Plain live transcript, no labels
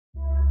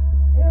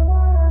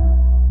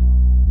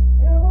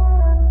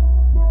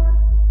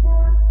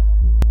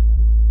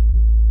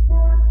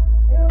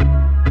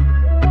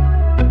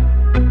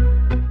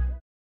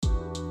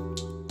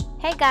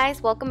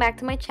guys, welcome back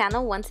to my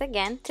channel once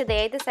again.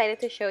 Today I decided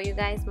to show you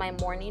guys my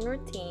morning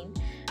routine,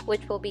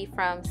 which will be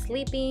from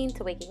sleeping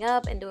to waking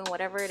up and doing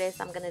whatever it is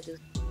I'm gonna do.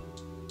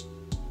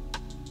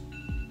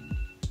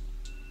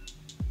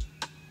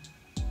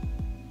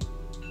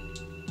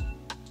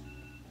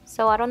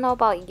 So I don't know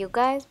about you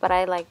guys, but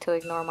I like to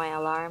ignore my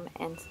alarm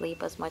and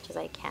sleep as much as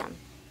I can.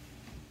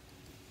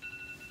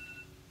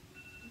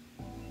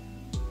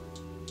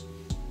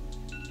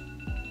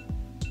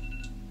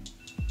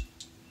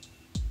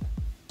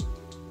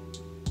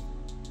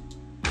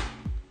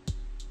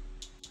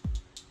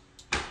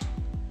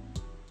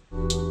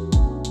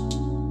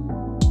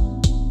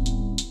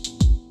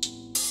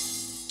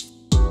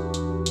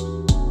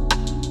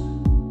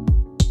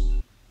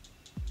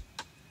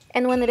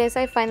 And when it is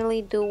I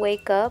finally do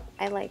wake up,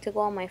 I like to go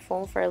on my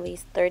phone for at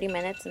least 30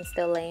 minutes and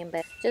still lay in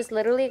bed. Just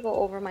literally go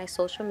over my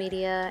social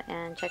media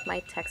and check my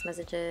text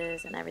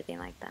messages and everything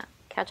like that.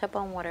 Catch up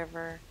on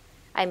whatever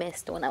I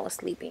missed when I was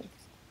sleeping.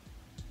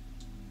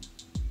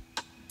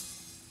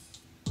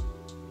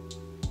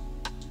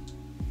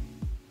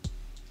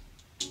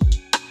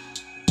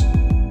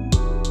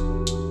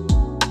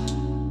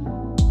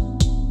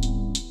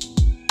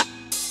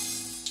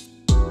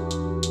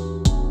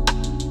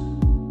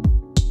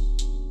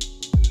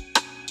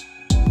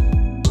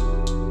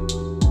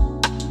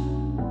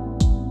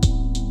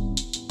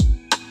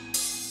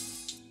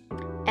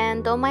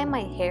 And don't mind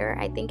my hair.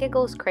 I think it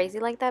goes crazy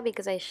like that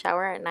because I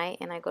shower at night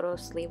and I go to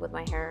sleep with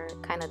my hair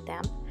kind of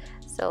damp.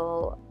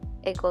 So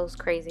it goes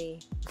crazy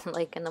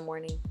like in the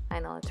morning. I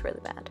know it's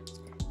really bad.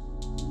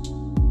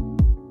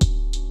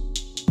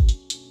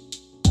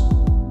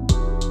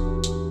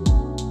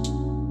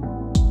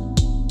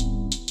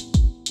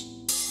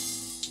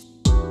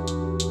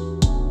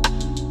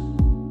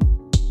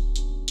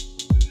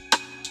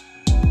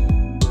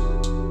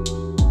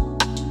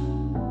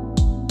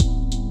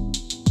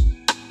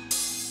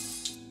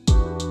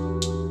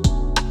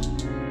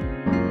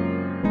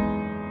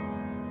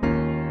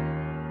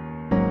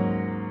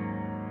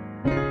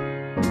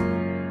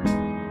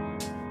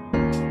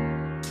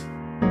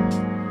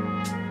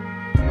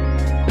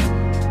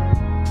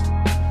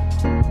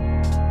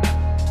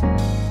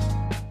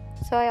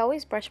 So I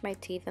always brush my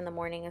teeth in the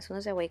morning. As soon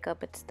as I wake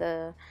up, it's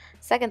the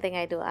second thing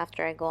I do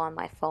after I go on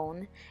my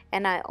phone.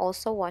 And I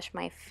also wash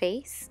my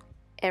face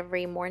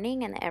every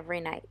morning and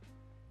every night.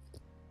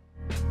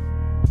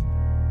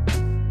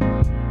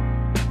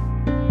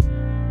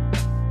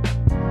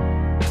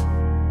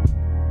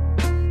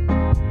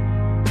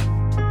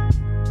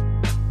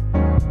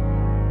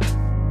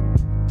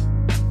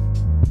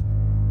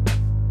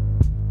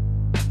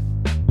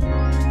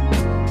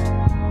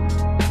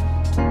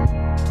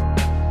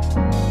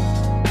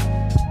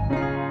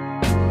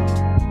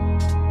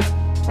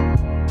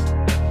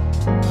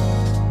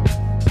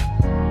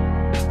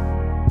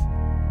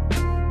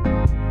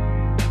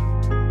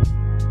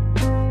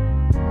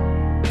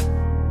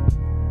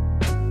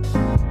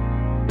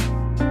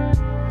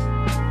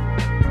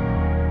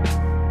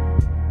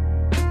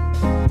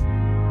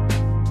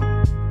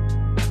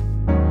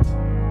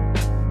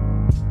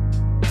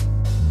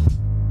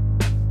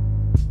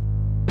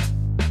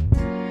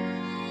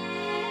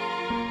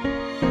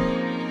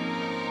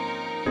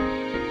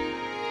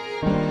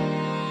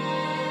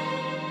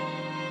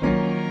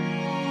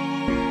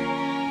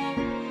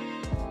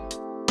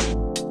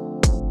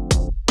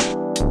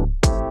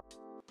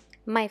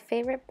 My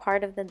favorite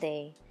part of the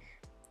day,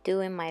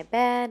 doing my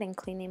bed and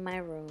cleaning my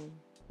room.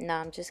 No,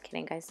 I'm just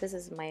kidding, guys. This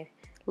is my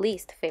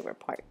least favorite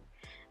part.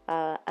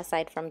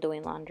 Aside from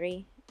doing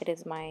laundry, it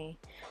is my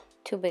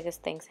two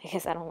biggest things I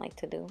guess I don't like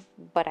to do,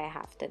 but I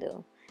have to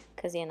do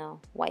because, you know,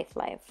 wife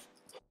life.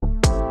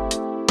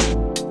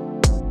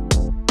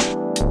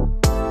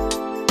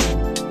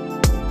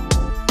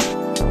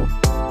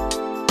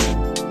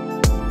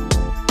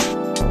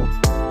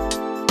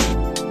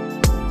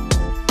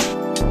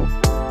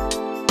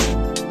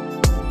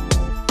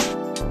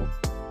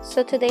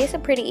 So today is a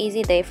pretty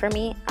easy day for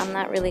me. I'm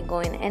not really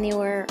going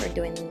anywhere or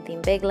doing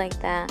anything big like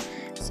that.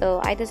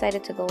 So I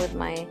decided to go with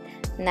my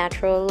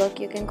natural look,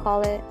 you can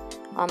call it,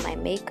 on my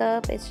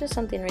makeup. It's just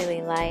something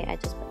really light. I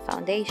just put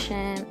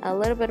foundation, a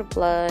little bit of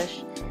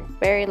blush,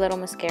 very little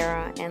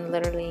mascara, and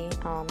literally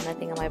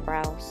nothing on my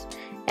brows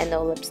and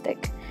no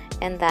lipstick.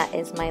 And that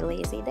is my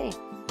lazy day.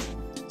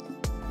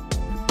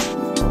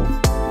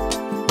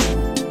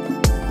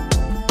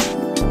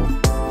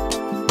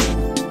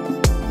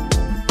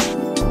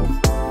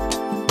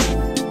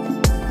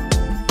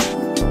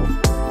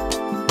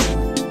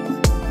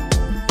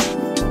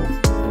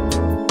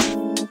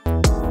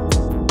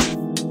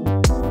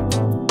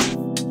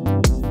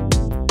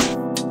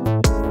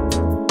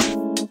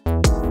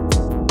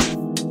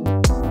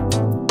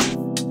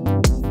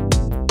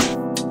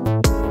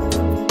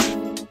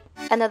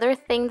 Another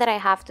thing that I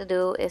have to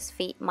do is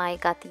feed my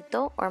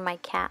gatito, or my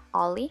cat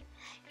Ollie.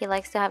 He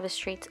likes to have his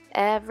treats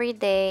every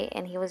day,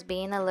 and he was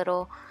being a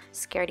little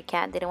scaredy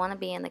cat. Didn't want to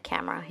be in the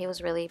camera. He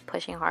was really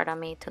pushing hard on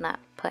me to not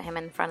put him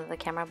in front of the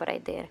camera, but I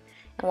did.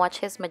 And watch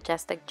his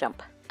majestic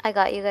jump. I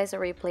got you guys a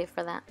replay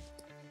for that.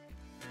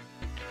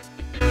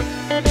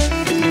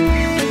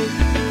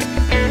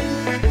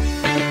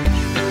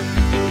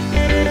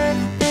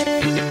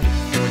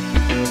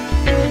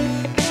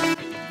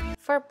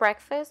 For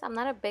breakfast, I'm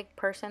not a big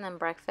person in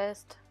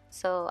breakfast,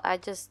 so I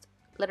just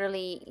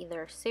literally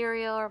either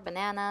cereal or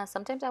banana.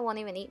 Sometimes I won't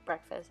even eat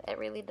breakfast. It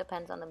really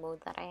depends on the mood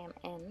that I am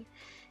in.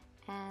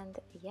 And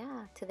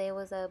yeah, today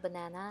was a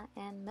banana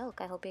and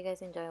milk. I hope you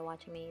guys enjoy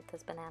watching me eat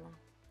this banana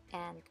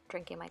and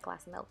drinking my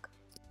glass of milk.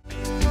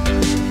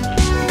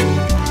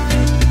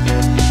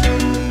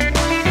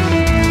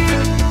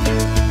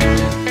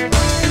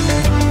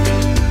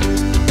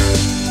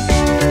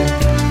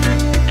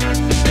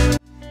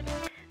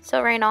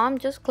 So right now I'm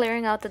just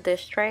clearing out the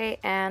dish tray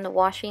and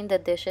washing the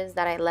dishes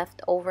that I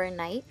left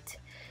overnight,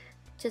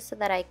 just so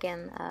that I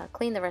can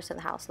clean the rest of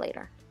the house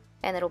later.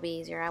 And it'll be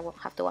easier. I won't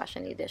have to wash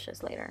any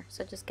dishes later.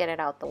 So just get it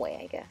out the way,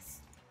 I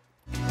guess.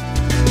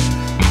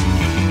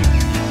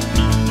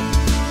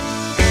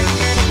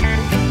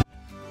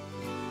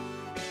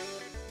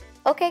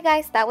 Okay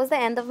guys, that was the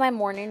end of my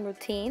morning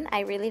routine. I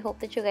really hope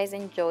that you guys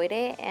enjoyed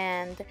it,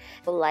 and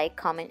like,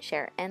 comment,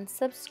 share, and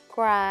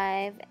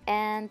subscribe,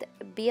 and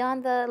be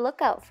on the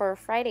lookout for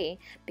Friday,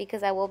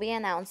 because I will be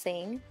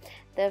announcing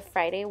the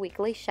Friday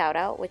weekly shout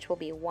out, which will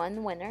be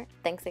one winner.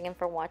 Thanks again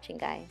for watching,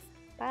 guys.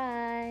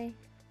 Bye.